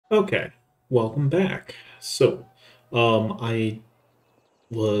Okay, welcome back. I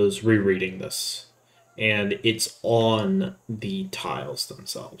was rereading this, and it's on the tiles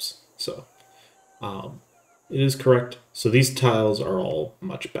themselves. Um, it is correct. So these tiles are all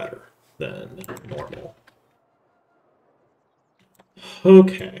much better than normal.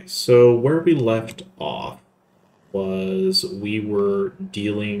 Okay, so where we left off was we were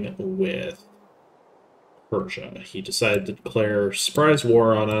dealing with Persia. He decided to declare surprise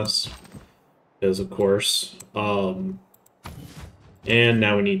war on us, because of course. And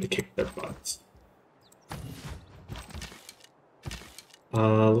now we need to kick their butts.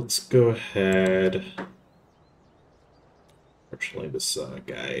 Let's go ahead. Fortunately, this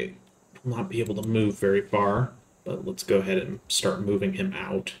guy will not be able to move very far, but let's go ahead and start moving him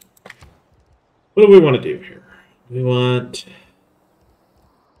out. What do we want to do here? We want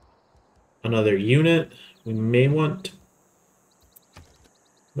another unit. We may want...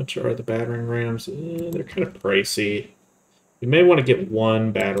 Which are the battering rams? They're kind of pricey. We may want to get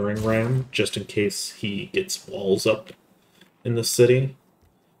one battering ram, just in case he gets walls up in the city.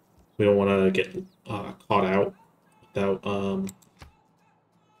 We don't want to get caught out without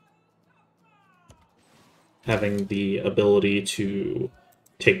having the ability to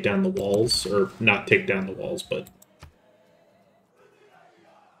take down the walls, or not take down the walls, but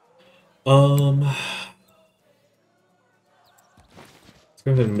let's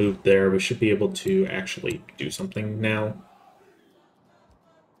go ahead and move there. We should be able to actually do something now.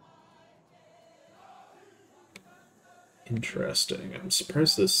 Interesting. I'm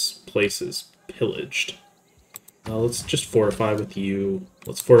surprised this place is pillaged. Let's just fortify with you.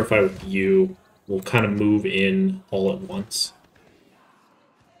 Let's fortify with you. We'll kind of move in all at once.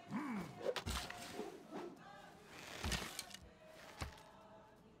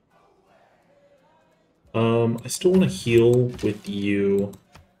 I still want to heal with you.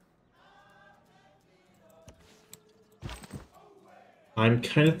 I'm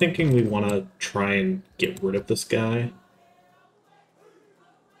kind of thinking we want to try and get rid of this guy.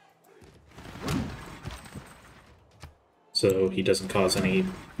 So he doesn't cause any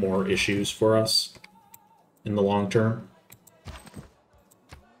more issues for us in the long term.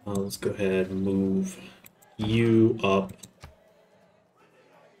 Let's go ahead and move you up.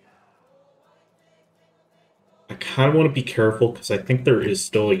 I kind of want to be careful because I think there is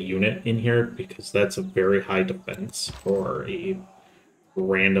still a unit in here because that's a very high defense for a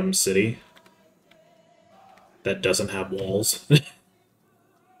random city that doesn't have walls.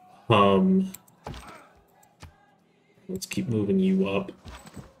 Let's keep moving you up.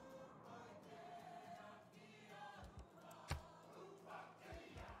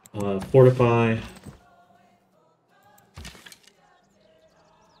 Fortify.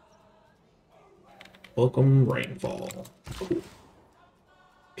 Welcome rainfall. Cool.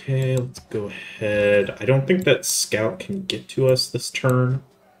 Okay, let's go ahead. I don't think that scout can get to us this turn.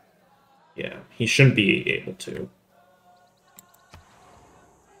 Yeah, he shouldn't be able to.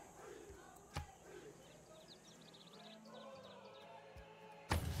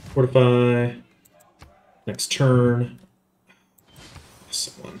 Fortify. Next turn.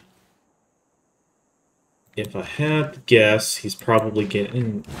 Someone. If I had to guess, he's probably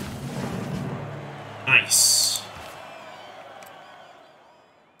getting... Nice.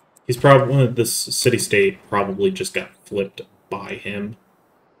 He's probably... This city-state probably just got flipped by him.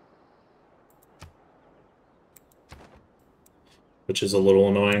 Which is a little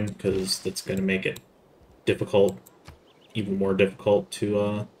annoying, because that's going to make it difficult, even more difficult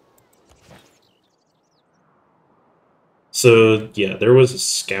to... So, yeah, there was a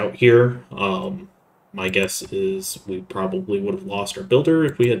scout here. My guess is we probably would have lost our builder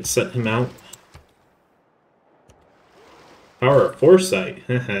if we had sent him out. Power of Foresight.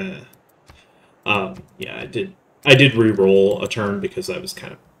 Yeah, I did re-roll a turn because I was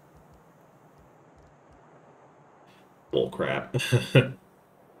kind of bullcrap.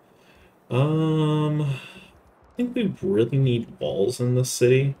 I think we really need walls in this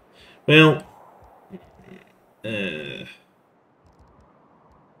city. Well,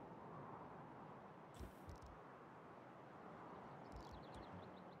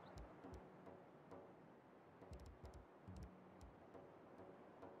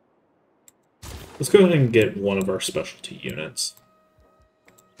 let's go ahead and get one of our specialty units.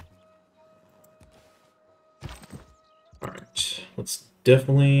 Alright, let's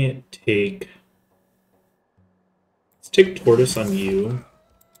definitely take... Let's take Tortoise on you,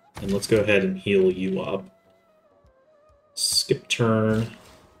 and let's go ahead and heal you up. Skip turn.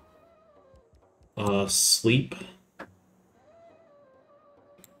 Sleep.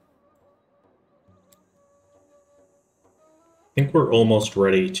 I think we're almost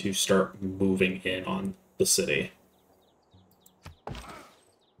ready to start moving in on the city.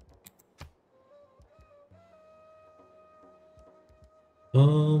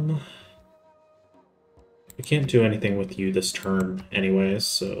 I can't do anything with you this turn anyways,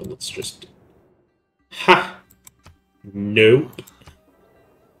 so let's just... Ha! Nope.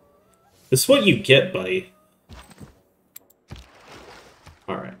 This is what you get, buddy.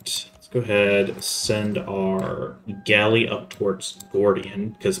 Alright, let's go ahead, send our galley up towards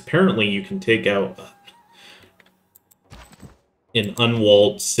Gordian, because apparently you can take out an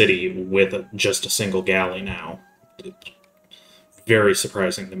unwalled city with just a single galley now. Very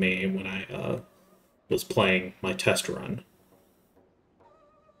surprising to me when I was playing my test run.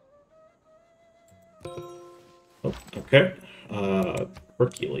 Oh, okay.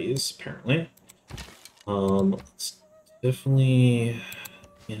 Hercules, apparently. Let's definitely...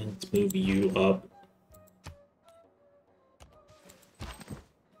 Yeah, let's move you up.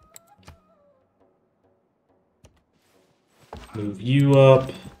 Move you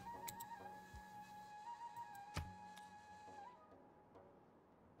up.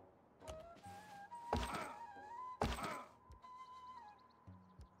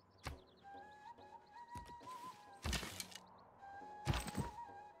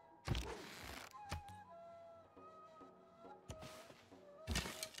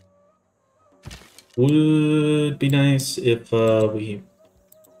 Would be nice if we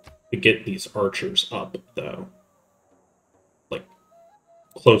could get these archers up, though. Like,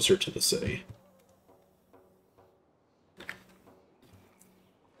 closer to the city.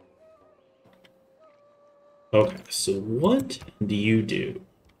 Okay, so what do you do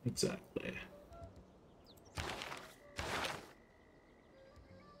exactly?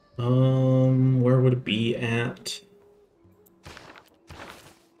 Where would it be at?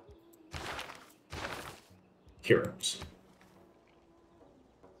 Heroes.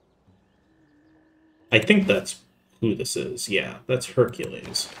 I think that's who this is. Yeah, that's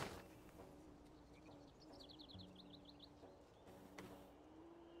Hercules.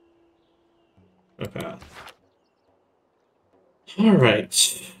 Okay.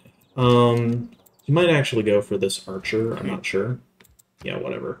 Alright. You might actually go for this archer, I'm not sure. Yeah,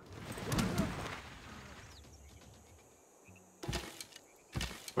 whatever.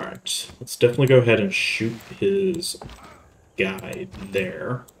 Alright, let's definitely go ahead and shoot his guy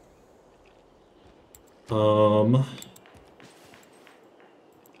there. Let's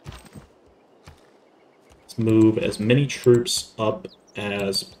move as many troops up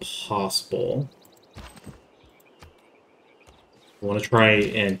as possible. I want to try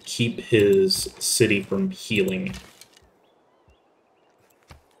and keep his city from healing.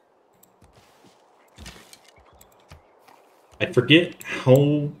 I forget,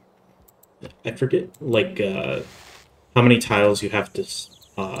 like, how many tiles you have to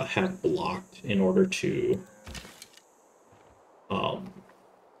have blocked in order to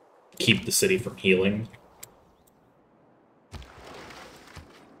keep the city from healing.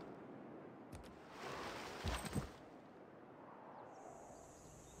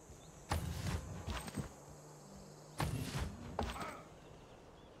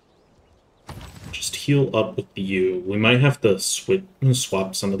 Just heal up with you. We might have to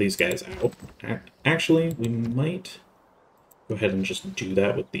swap some of these guys out. Actually, we might go ahead and just do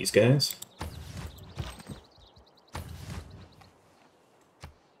that with these guys.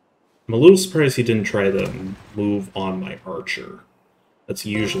 I'm a little surprised he didn't try to move on my archer. That's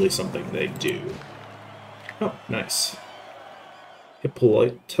usually something they do. Oh, nice.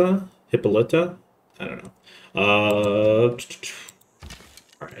 Hippolyta? I don't know.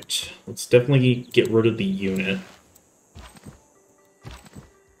 Alright, let's definitely get rid of the unit.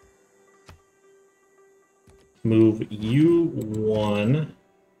 Move you one.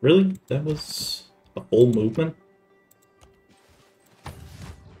 Really? That was a full movement?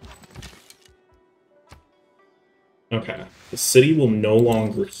 Okay, the city will no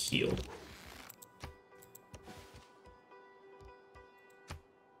longer heal.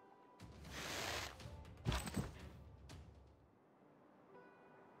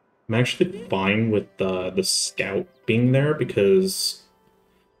 I'm actually fine with the scout being there because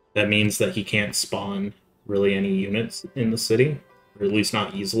that means that he can't spawn really any units in the city, or at least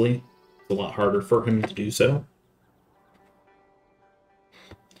not easily. It's a lot harder for him to do so.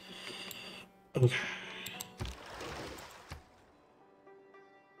 Okay.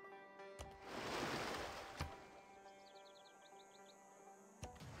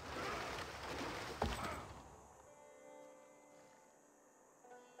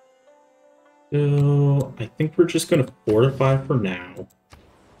 So, I think we're just going to fortify for now.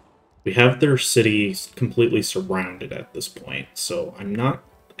 We have their city completely surrounded at this point, so I'm not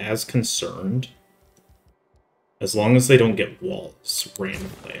as concerned. As long as they don't get walls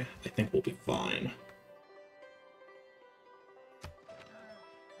randomly, I think we'll be fine.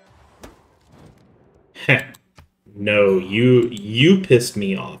 Heh. No, you pissed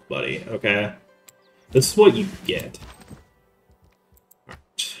me off, buddy, okay? This is what you get.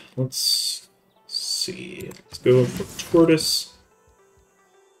 Alright, let's see. Let's go for Tortoise.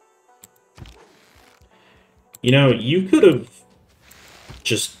 You know, you could have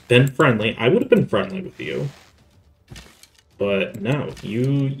just been friendly. I would have been friendly with you. But no,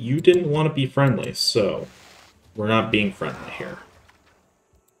 you didn't want to be friendly, so we're not being friendly here.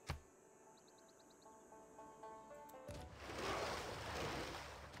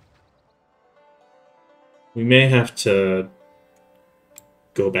 We may have to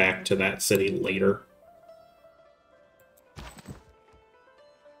go back to that city later.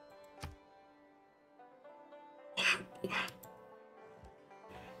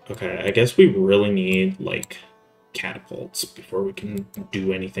 Okay, I guess we really need, like, catapults before we can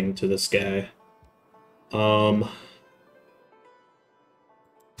do anything to this guy.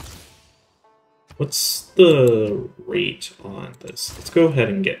 What's the rate on this? Let's go ahead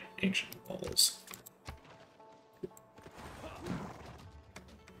and get ancient walls.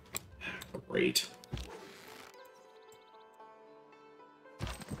 Great.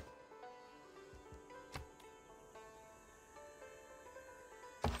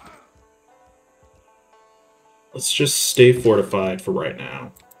 Let's just stay fortified for right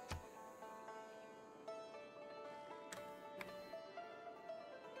now.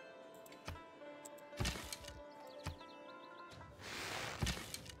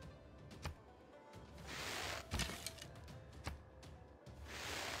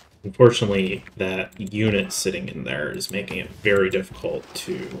 Unfortunately, that unit sitting in there is making it very difficult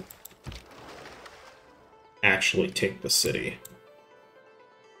to actually take the city.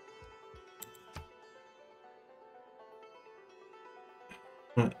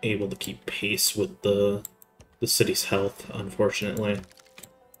 Not able to keep pace with the city's health, unfortunately.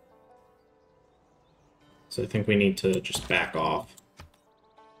 So I think we need to just back off.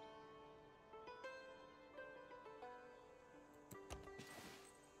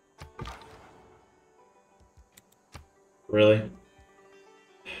 Really?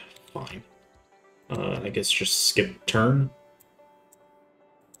 Fine. I guess just skip turn.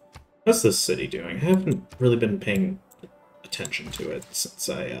 How's this city doing? I haven't really been paying attention to it since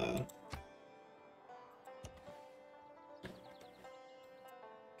I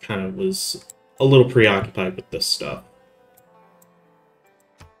kind of was a little preoccupied with this stuff.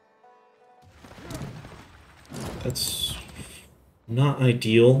 That's not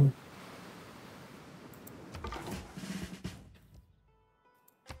ideal.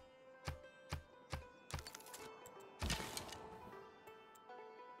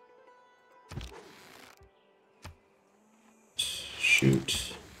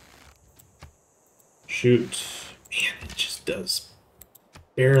 Shoot. Shoot. Man, it just does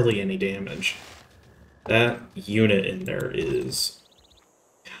barely any damage. That unit in there is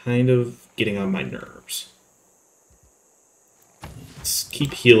kind of getting on my nerves. Let's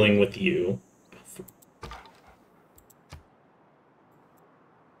keep healing with you.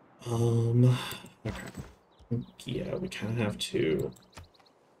 Okay. Yeah, we kind of have to...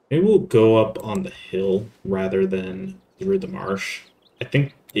 Maybe we'll go up on the hill rather than through the marsh. I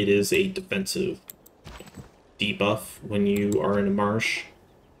think it is a defensive debuff when you are in a marsh.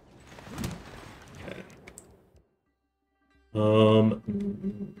 Okay.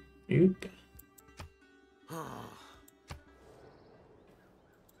 Nope.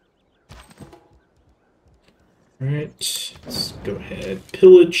 Alright, let's go ahead.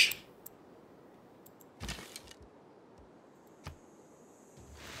 Pillage.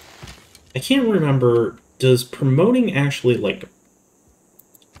 I can't remember, does promoting actually, like,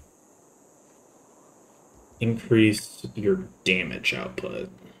 increase your damage output?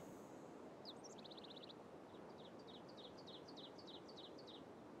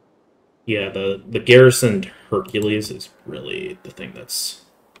 Yeah, the garrisoned Hercules is really the thing that's...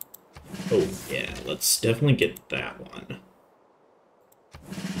 Oh, yeah, let's definitely get that one.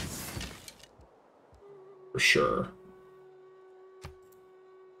 For sure.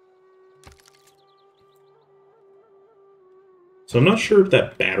 So I'm not sure if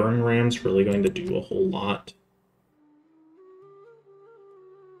that battering ram's really going to do a whole lot.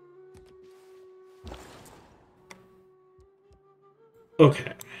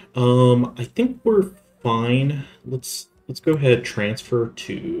 Okay. I think we're fine. Let's go ahead transfer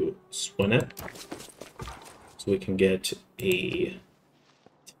to Swinet. So we can get a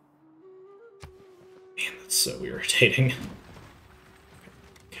That's so irritating.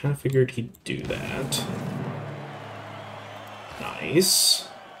 Kind of figured he'd do that. Nice.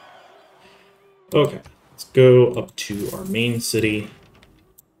 Okay, let's go up to our main city.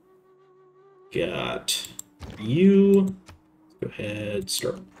 Got you. Go ahead,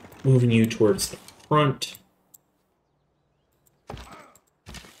 start moving you towards the front. I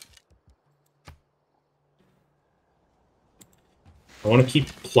want to keep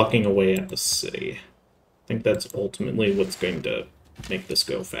plucking away at the city. I think that's ultimately what's going to make this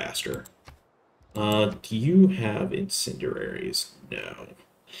go faster. Do you have incendiaries? No.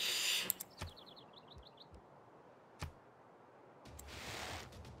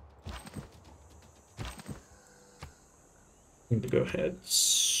 I'm going to go ahead,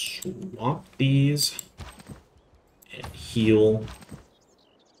 swap these, and heal.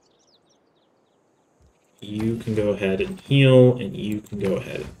 You can go ahead and heal, and you can go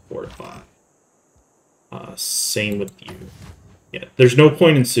ahead and fortify. Same with you. Yeah, there's no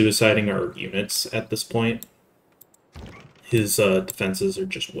point in suiciding our units at this point. His defenses are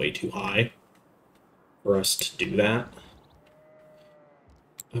just way too high for us to do that.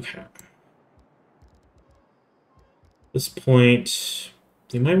 Okay. At this point,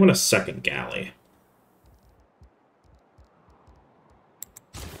 you might want a second galley.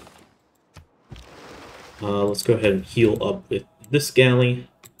 Let's go ahead and heal up with this galley.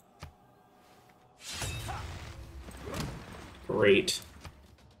 Great.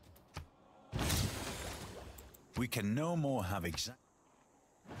 We can no more have exact.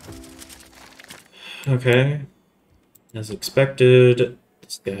 Okay. As expected,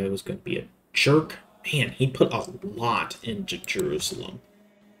 this guy was going to be a jerk. Man, he put a lot into Jerusalem.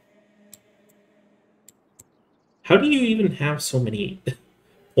 How do you even have so many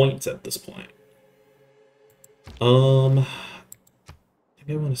points at this point? I think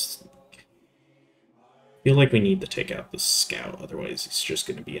I want to... feel like we need to take out this scout, otherwise it's just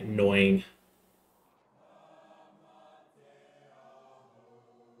going to be annoying.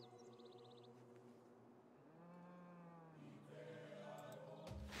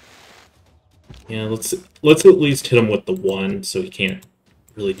 Yeah, let's at least hit him with the one, so he can't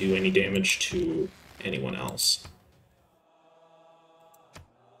really do any damage to anyone else.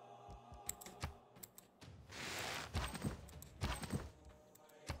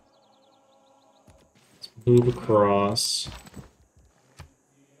 Let's move across.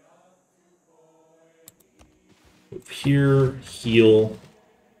 Move here, heal.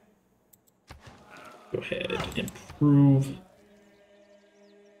 Go ahead, improve.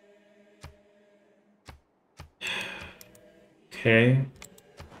 Okay.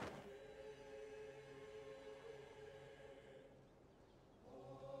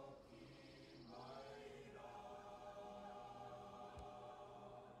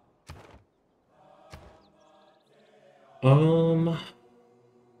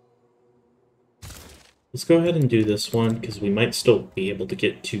 Let's go ahead and do this one, because we might still be able to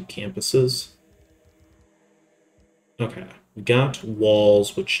get 2 campuses. Okay, we got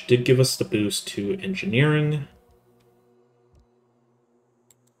walls, which did give us the boost to engineering.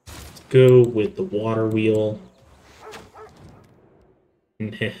 Let's go with the water wheel.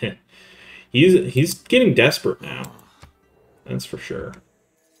 He's getting desperate now. That's for sure.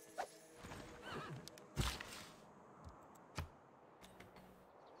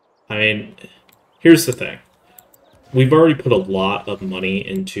 I mean, here's the thing. We've already put a lot of money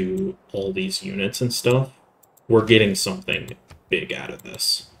into all these units and stuff. We're getting something big out of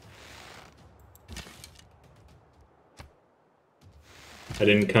this. I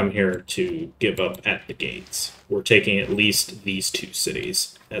didn't come here to give up at the gates. We're taking at least these 2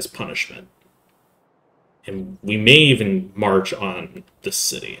 cities as punishment. And we may even march on the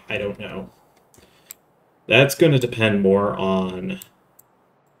city. I don't know. That's going to depend more on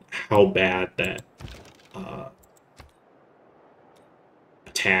how bad that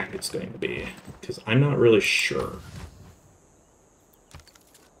attack is going to be, because I'm not really sure.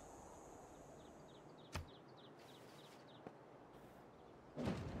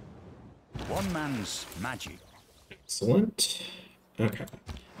 One man's magic. Excellent. Okay.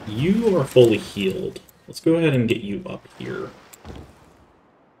 You are fully healed. Let's go ahead and get you up here.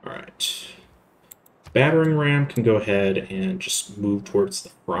 Alright. Battering ram can go ahead and just move towards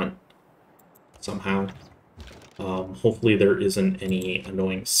the front somehow. Hopefully there isn't any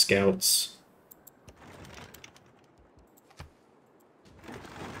annoying scouts.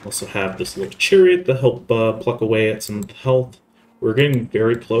 Also have this little chariot to help pluck away at some health. We're getting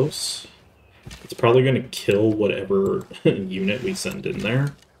very close. It's probably going to kill whatever unit we send in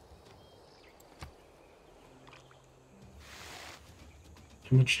there.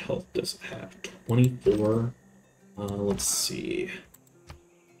 How much health does it have? 24. Let's see.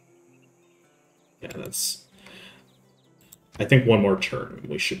 Yeah, that's... I think one more turn,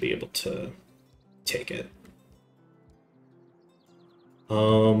 we should be able to take it.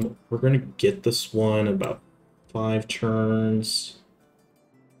 We're gonna get this one about 5 turns.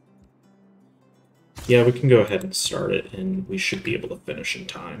 Yeah, we can go ahead and start it, and we should be able to finish in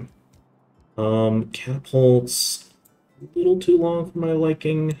time. Catapults, a little too long for my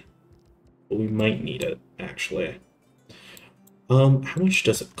liking, but we might need it, actually. How much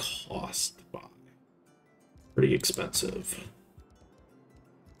does it cost to buy? Pretty expensive.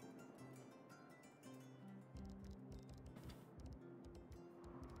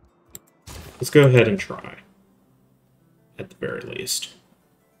 Let's go ahead and try, at the very least.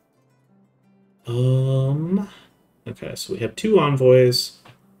 Okay, so we have 2 envoys.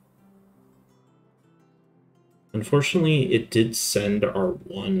 Unfortunately, it did send our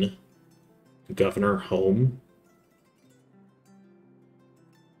 1 governor home.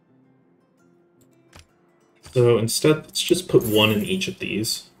 So instead, let's just put 1 in each of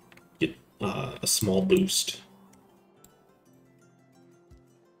these. Get a small boost.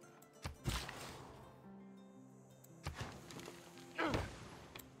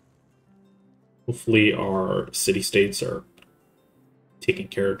 Hopefully our city-states are taking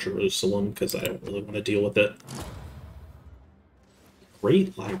care of Jerusalem, because I don't really want to deal with it.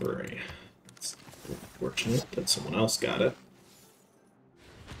 Great library. It's unfortunate that someone else got it.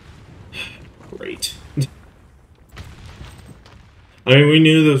 Great. I mean, we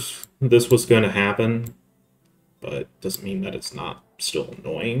knew this was going to happen, but doesn't mean that it's not still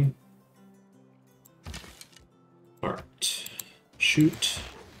annoying. Alright. Shoot.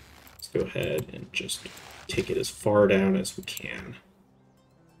 Let's go ahead and just take it as far down as we can.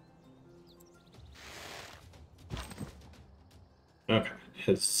 Okay.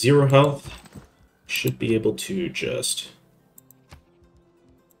 Has 0 health. Should be able to just...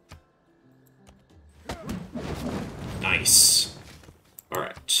 Nice.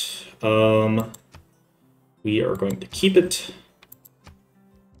 Alright. We are going to keep it.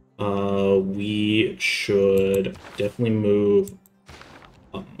 We should definitely move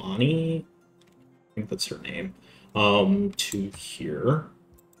Amani, I think that's her name, to here.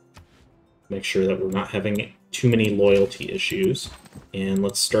 Make sure that we're not having too many loyalty issues. And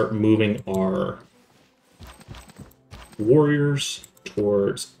let's start moving our warriors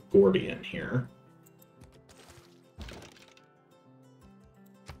towards Gordian here.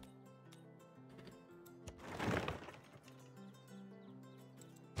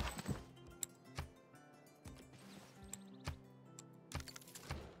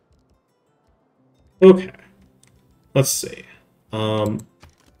 Okay, let's see.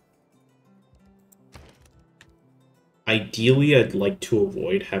 Ideally, I'd like to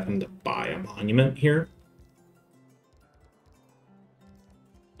avoid having to buy a monument here.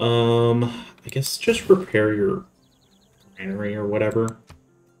 I guess just repair your granary or whatever.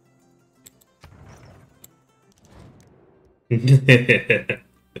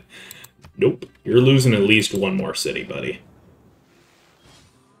 Nope, you're losing at least 1 more city, buddy.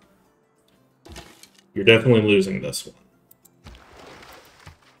 You're definitely losing this one.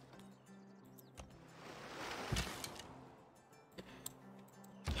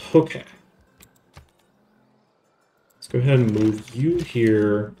 Okay. Let's go ahead and move you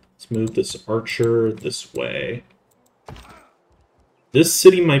here. Let's move this archer this way. This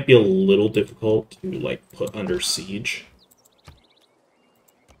city might be a little difficult to, like, put under siege.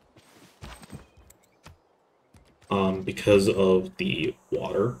 Because of the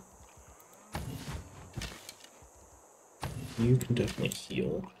water. You can definitely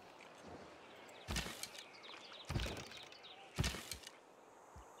heal.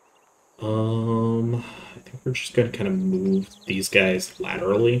 I think we're just going to kind of move these guys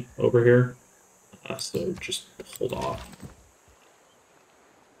laterally over here. So just hold off.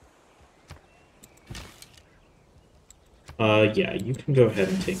 Yeah, you can go ahead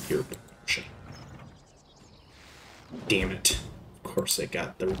and take your promotion. Damn it. Of course they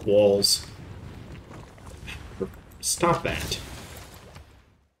got their walls. Stop that.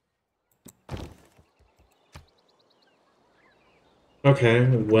 Okay,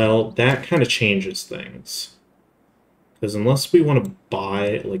 well, that kind of changes things. Because unless we want to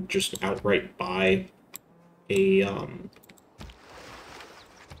buy, like, just outright buy a,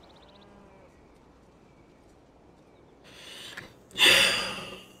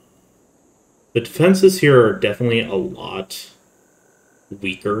 the defenses here are definitely a lot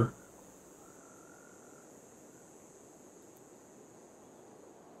weaker.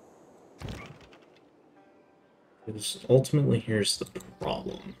 Because ultimately, here's the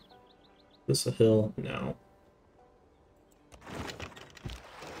problem. Is this a hill? No.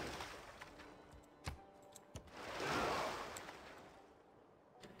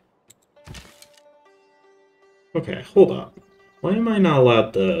 Okay, hold up. Why am I not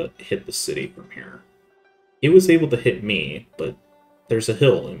allowed to hit the city from here? It was able to hit me, but there's a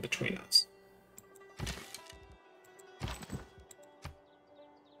hill in between us.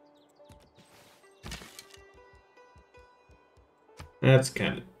 That's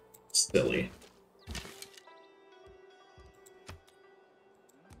kind of silly.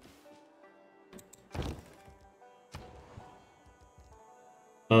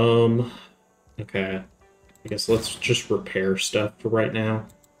 Okay. I guess let's just repair stuff for right now.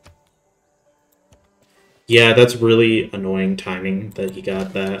 Yeah, that's really annoying timing that he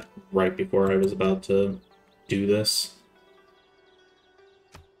got that right before I was about to do this.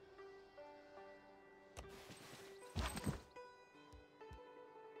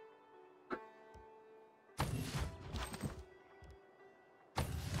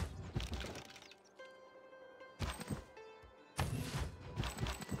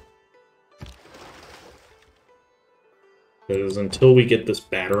 Because until we get this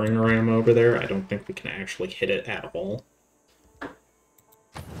battering ram over there, I don't think we can actually hit it at all.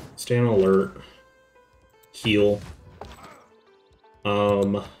 Stay on alert. Heal.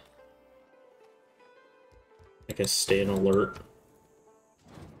 I guess stay on alert.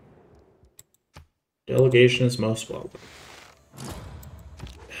 Delegation is most welcome. Oh,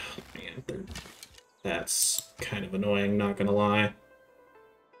 man, that's kind of annoying, not gonna lie.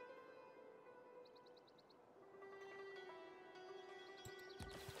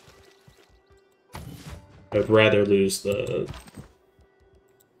 I'd rather lose the...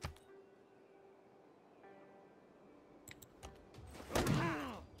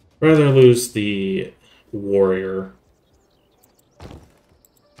 Rather lose the warrior.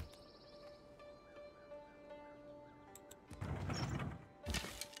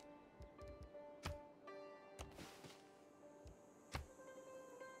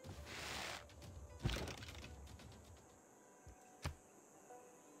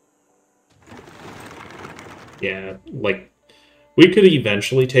 Yeah, like, we could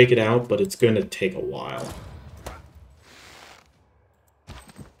eventually take it out, but it's going to take a while.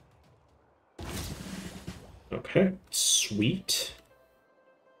 Okay, sweet.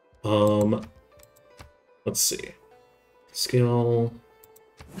 Let's see. Skill.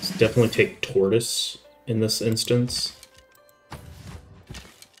 Let's definitely take Tortoise in this instance.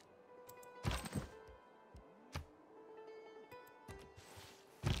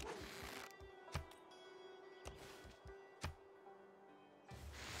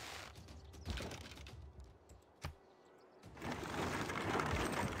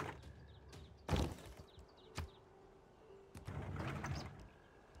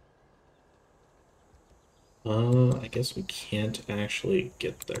 I guess we can't actually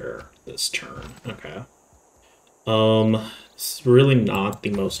get there this turn. Okay. It's really not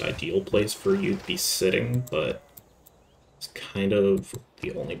the most ideal place for you to be sitting, but it's kind of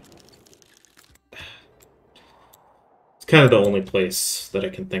the only... It's kind of the only place that I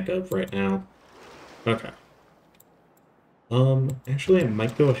can think of right now. Okay. Actually, I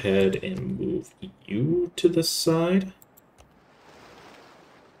might go ahead and move you to this side.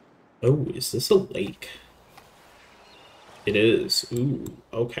 Oh, is this a lake? It is. Ooh,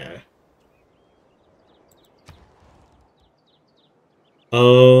 okay.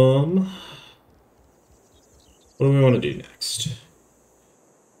 What do we want to do next? I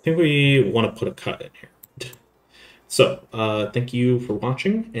think we want to put a cut in here. So, thank you for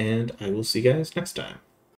watching, and I will see you guys next time.